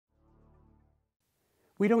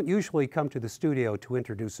We don't usually come to the studio to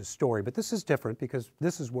introduce a story, but this is different because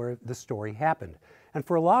this is where the story happened. And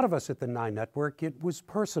for a lot of us at the 9 Network, it was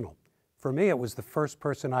personal. For me, it was the first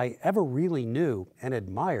person I ever really knew and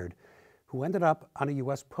admired who ended up on a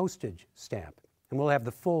U.S. postage stamp. And we'll have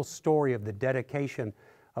the full story of the dedication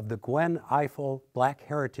of the Gwen Ifill Black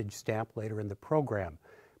Heritage Stamp later in the program.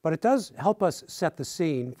 But it does help us set the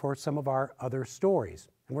scene for some of our other stories.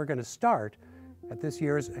 And we're going to start at this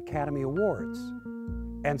year's Academy Awards.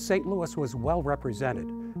 And St. Louis was well represented.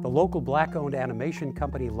 The local black-owned animation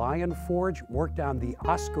company Lion Forge worked on the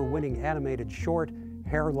Oscar-winning animated short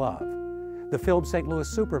Hair Love. The film St. Louis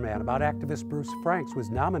Superman about activist Bruce Franks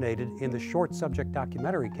was nominated in the short subject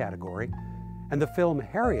documentary category, and the film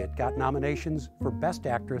Harriet got nominations for Best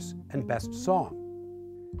Actress and Best Song.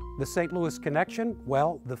 The St. Louis Connection,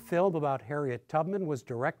 well, the film about Harriet Tubman was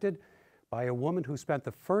directed by a woman who spent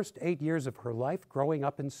the first 8 years of her life growing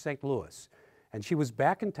up in St. Louis. And she was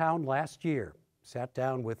back in town last year, sat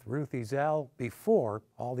down with Ruth Ezel before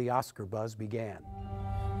all the Oscar buzz began.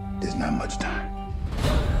 There's not much time.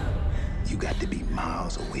 You got to be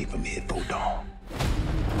miles away from here before dawn.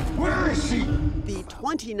 Where is she? The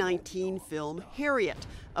 2019 film Harriet,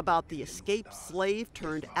 about the escaped slave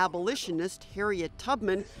turned abolitionist Harriet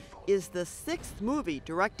Tubman, is the 6th movie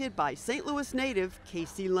directed by St. Louis native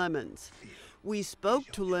Kasi Lemmons. We spoke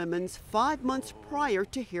to Lemmons 5 months prior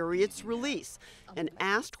to Harriet's release and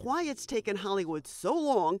asked why it's taken Hollywood so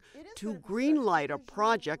long to greenlight a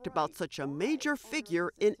project about such a major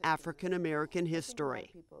figure in African American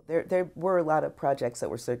history. There were a lot of projects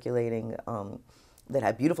that were circulating that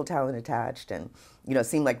had beautiful talent attached and,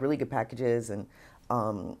 seemed like really good packages. And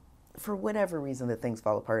for whatever reason, that things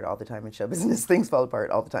fall apart all the time in show business. Things fall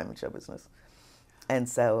apart all the time in show business. And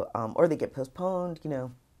so, or they get postponed,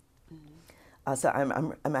 So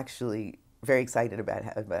I'm actually very excited about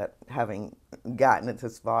having gotten it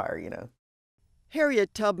this far,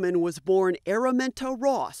 Harriet Tubman was born Araminta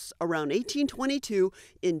Ross around 1822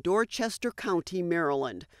 in Dorchester County,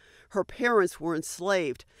 Maryland. Her parents were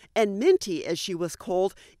enslaved, and Minty, as she was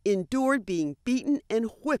called, endured being beaten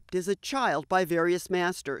and whipped as a child by various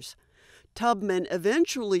masters. Tubman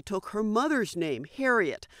eventually took her mother's name,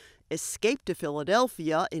 Harriet, escaped to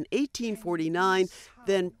Philadelphia in 1849,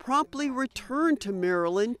 then promptly returned to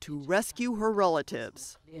Maryland to rescue her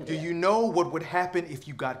relatives. Do you know what would happen if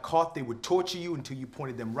you got caught? They would torture you until you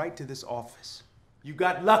pointed them right to this office. You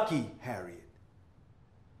got lucky, Harriet.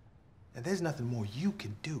 And there's nothing more you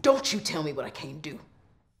can do. Don't you tell me what I can't do.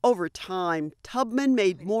 Over time, Tubman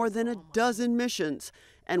made more than a dozen missions,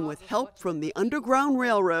 and with help from the Underground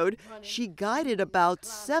Railroad, she guided about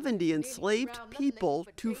 70 enslaved people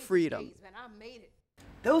to freedom.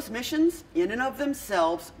 Those missions, in and of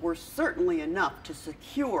themselves, were certainly enough to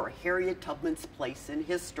secure Harriet Tubman's place in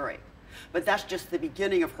history. But that's just the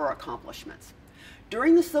beginning of her accomplishments.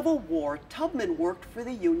 During the Civil War, Tubman worked for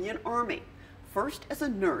the Union Army, first as a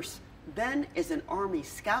nurse, then as an Army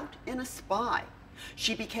scout and a spy.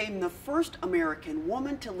 She became the first American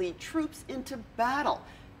woman to lead troops into battle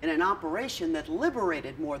in an operation that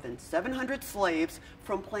liberated more than 700 slaves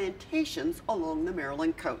from plantations along the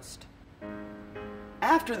Maryland coast.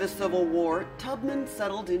 After the Civil War, Tubman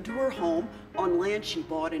settled into her home on land she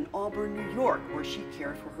bought in Auburn, New York, where she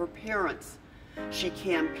cared for her parents. She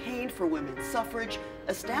campaigned for women's suffrage,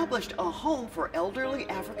 established a home for elderly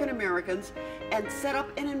African Americans, and set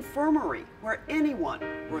up an infirmary where anyone,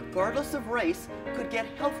 regardless of race, could get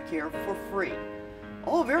health care for free.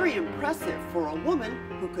 All very impressive for a woman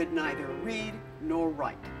who could neither read nor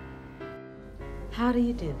write. How do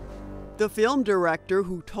you do? The film director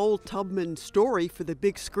who told Tubman's story for the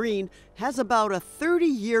big screen has about a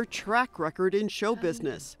 30-year track record in show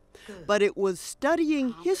business. But it was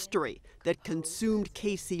studying history that consumed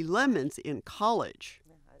Kasi Lemmons in college.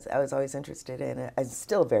 I was always interested in it. I'm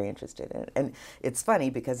still very interested in it. And it's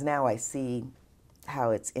funny because now I see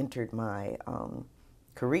how it's entered my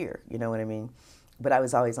career, you know what I mean? But I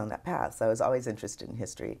was always on that path, so I was always interested in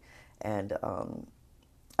history. And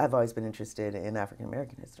I've always been interested in African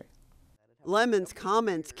American history. Lemmons'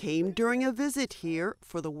 comments came during a visit here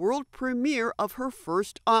for the world premiere of her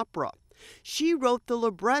first opera. She wrote the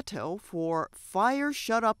libretto for Fire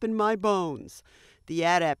Shut Up in My Bones, the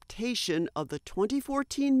adaptation of the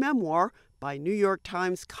 2014 memoir by New York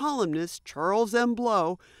Times columnist Charles M.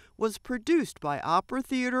 Blow, was produced by Opera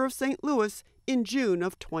Theater of St. Louis in June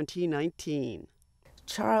of 2019.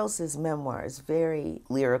 Charles's memoir is very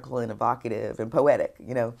lyrical and evocative and poetic,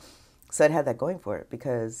 so it had that going for it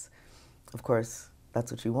because, of course,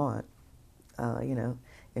 that's what you want, in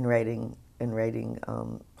writing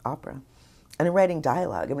opera. And in writing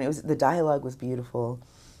dialogue. I mean, the dialogue was beautiful.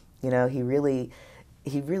 He really,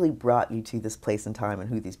 he really brought you to this place and time and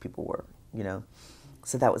who these people were, you know.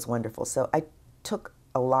 So that was wonderful. So I took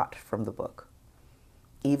a lot from the book,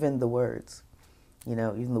 even the words, you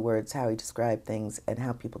know, even the words, how he described things and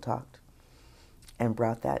how people talked, and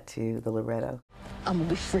brought that to the libretto. I'm gonna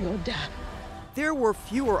be free or die. There were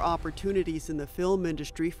fewer opportunities in the film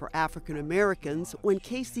industry for African Americans when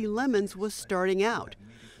Kasi Lemmons was starting out.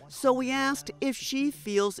 So we asked if she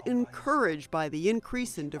feels encouraged by the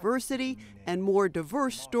increase in diversity and more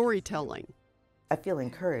diverse storytelling. I feel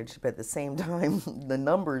encouraged, but at the same time, the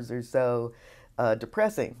numbers are so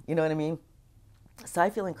depressing, you know what I mean? So I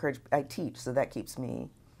feel encouraged. I teach, so that keeps me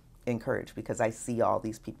encouraged because I see all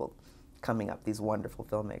these people coming up, these wonderful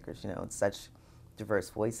filmmakers, you know, and such diverse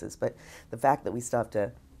voices. But the fact that we still have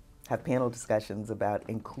to have panel discussions about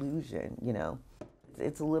inclusion, you know,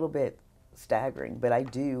 it's a little bit staggering, but I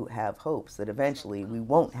do have hopes that eventually we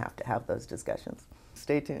won't have to have those discussions.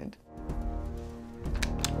 Stay tuned.